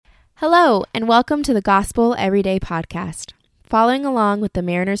Hello, and welcome to the Gospel Everyday Podcast, following along with the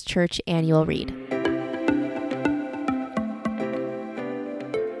Mariners Church annual read.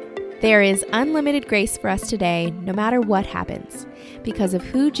 There is unlimited grace for us today, no matter what happens, because of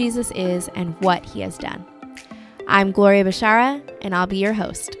who Jesus is and what he has done. I'm Gloria Bashara, and I'll be your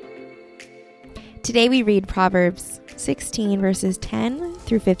host. Today we read Proverbs 16, verses 10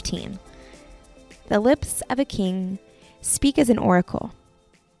 through 15. The lips of a king speak as an oracle,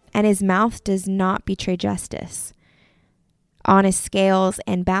 and his mouth does not betray justice. Honest scales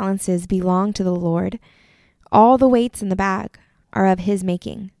and balances belong to the Lord. All the weights in the bag are of his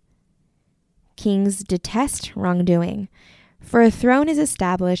making. Kings detest wrongdoing, for a throne is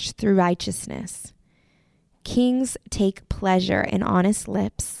established through righteousness. Kings take pleasure in honest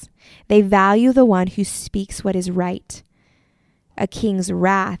lips. They value the one who speaks what is right. A king's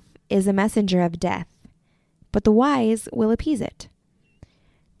wrath is a messenger of death, but the wise will appease it.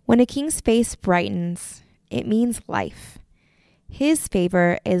 When a king's face brightens, it means life. His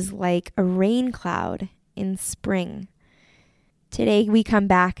favor is like a rain cloud in spring. Today we come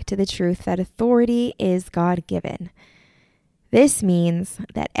back to the truth that authority is God-given. This means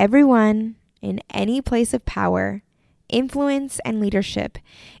that everyone in any place of power, influence, and leadership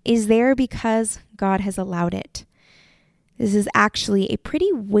is there because God has allowed it. This is actually a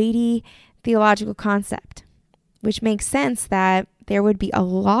pretty weighty theological concept, which makes sense that there would be a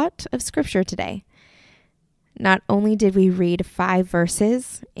lot of scripture today. Not only did we read 5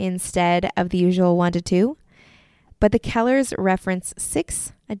 verses instead of the usual 1 to 2, but the Kellers reference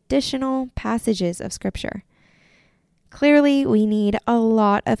 6 additional passages of scripture. Clearly, we need a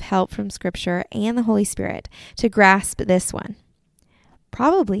lot of help from scripture and the Holy Spirit to grasp this one.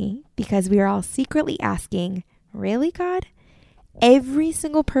 Probably because we are all secretly asking, really, God? Every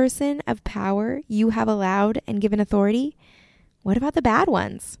single person of power you have allowed and given authority? What about the bad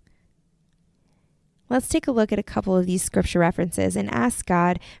ones? Let's take a look at a couple of these scripture references and ask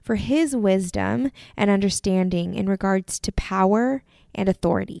God for his wisdom and understanding in regards to power and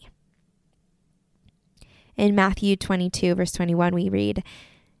authority. In Matthew 22, verse 21,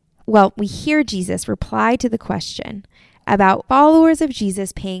 we hear Jesus reply to the question about followers of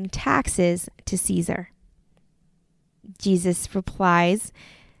Jesus paying taxes to Caesar. Jesus replies,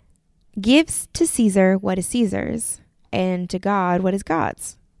 "Gives to Caesar what is Caesar's, and to God what is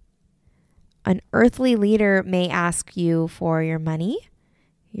God's." An earthly leader may ask you for your money,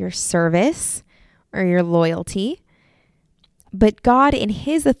 your service, or your loyalty, but God in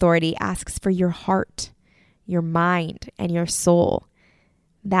his authority asks for your heart, your mind, and your soul.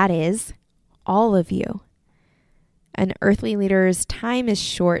 That is, all of you. An earthly leader's time is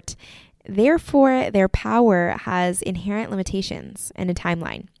short. Therefore, their power has inherent limitations and a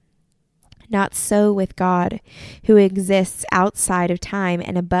timeline. Not so with God, who exists outside of time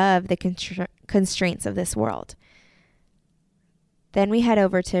and above the constraints of this world. Then we head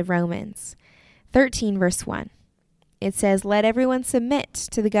over to Romans 13, verse 1. It says, "Let everyone submit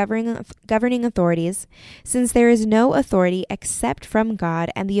to the governing authorities, since there is no authority except from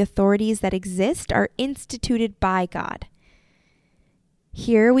God, and the authorities that exist are instituted by God."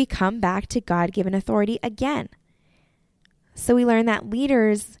 Here we come back to God-given authority again. So we learn that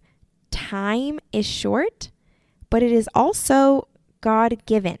leaders' time is short, but it is also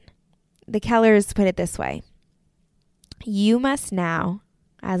God-given. The Kellers put it this way: you must now,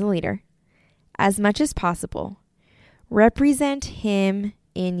 as a leader, as much as possible, represent him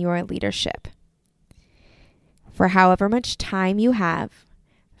in your leadership. For however much time you have,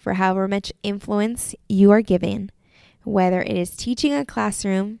 for however much influence you are given, whether it is teaching a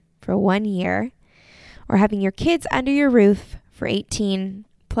classroom for 1 year or having your kids under your roof for 18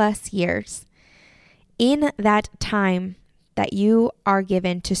 plus years, in that time that you are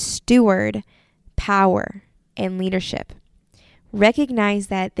given to steward power and leadership, recognize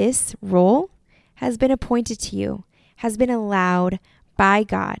that this role has been appointed to you, has been allowed by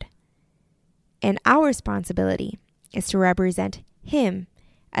God, and our responsibility is to represent him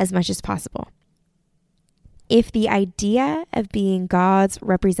as much as possible. If the idea of being God's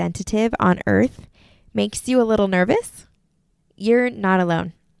representative on earth makes you a little nervous, you're not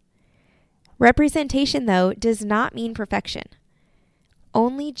alone. Representation, though, does not mean perfection.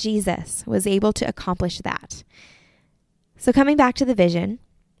 Only Jesus was able to accomplish that. So coming back to the vision,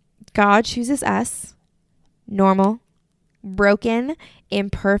 God chooses us, normal, broken,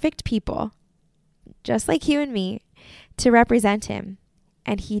 imperfect people, just like you and me, to represent him.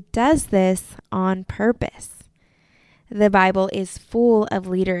 And he does this on purpose. The Bible is full of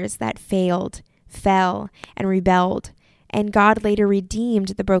leaders that failed, fell, and rebelled, and God later redeemed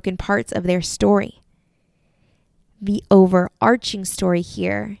the broken parts of their story. The overarching story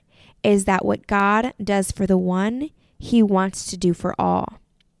here is that what God does for the one, he wants to do for all.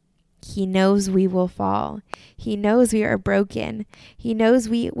 He knows we will fall. He knows we are broken. He knows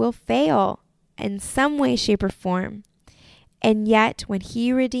we will fail in some way, shape, or form. And yet, when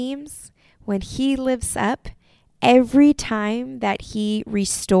he redeems, when he lifts up, every time that he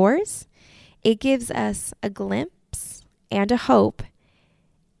restores, it gives us a glimpse and a hope.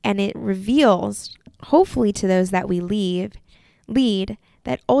 And it reveals, hopefully to those that we lead,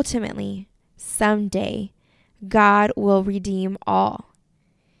 that ultimately, someday, God will redeem all.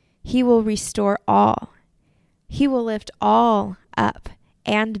 He will restore all. He will lift all up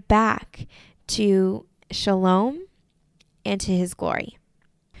and back to shalom and to his glory.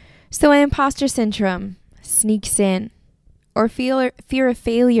 So when imposter syndrome sneaks in, or fear of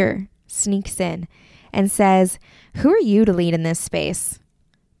failure sneaks in and says, who are you to lead in this space?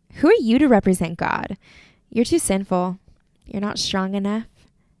 Who are you to represent God? You're too sinful. You're not strong enough.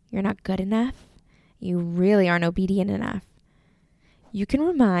 You're not good enough. You really aren't obedient enough. You can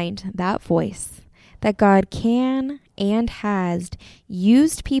remind that voice that God can and has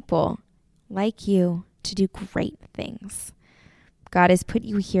used people like you to do great things. God has put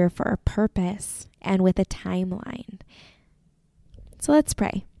you here for a purpose and with a timeline. So let's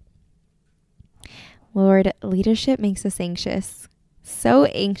pray. Lord, leadership makes us anxious, so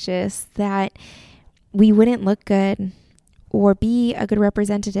anxious that we wouldn't look good or be a good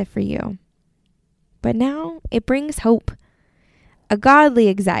representative for you. But now it brings hope, a godly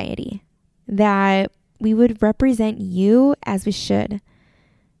anxiety that we would represent you as we should.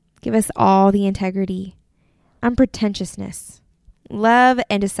 Give us all the integrity, unpretentiousness, love,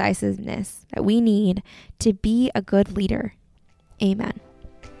 and decisiveness that we need to be a good leader. Amen.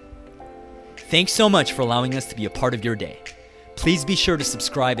 Thanks so much for allowing us to be a part of your day. Please be sure to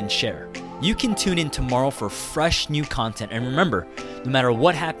subscribe and share. You can tune in tomorrow for fresh new content. And remember, no matter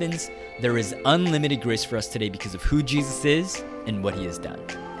what happens, there is unlimited grace for us today because of who Jesus is and what he has done.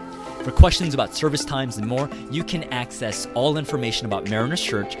 For questions about service times and more, you can access all information about Mariners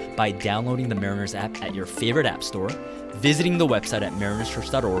Church by downloading the Mariners app at your favorite app store, visiting the website at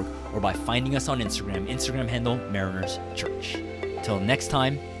marinerschurch.org, or by finding us on Instagram handle Mariners Church. Till next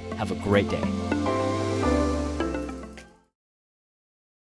time, have a great day.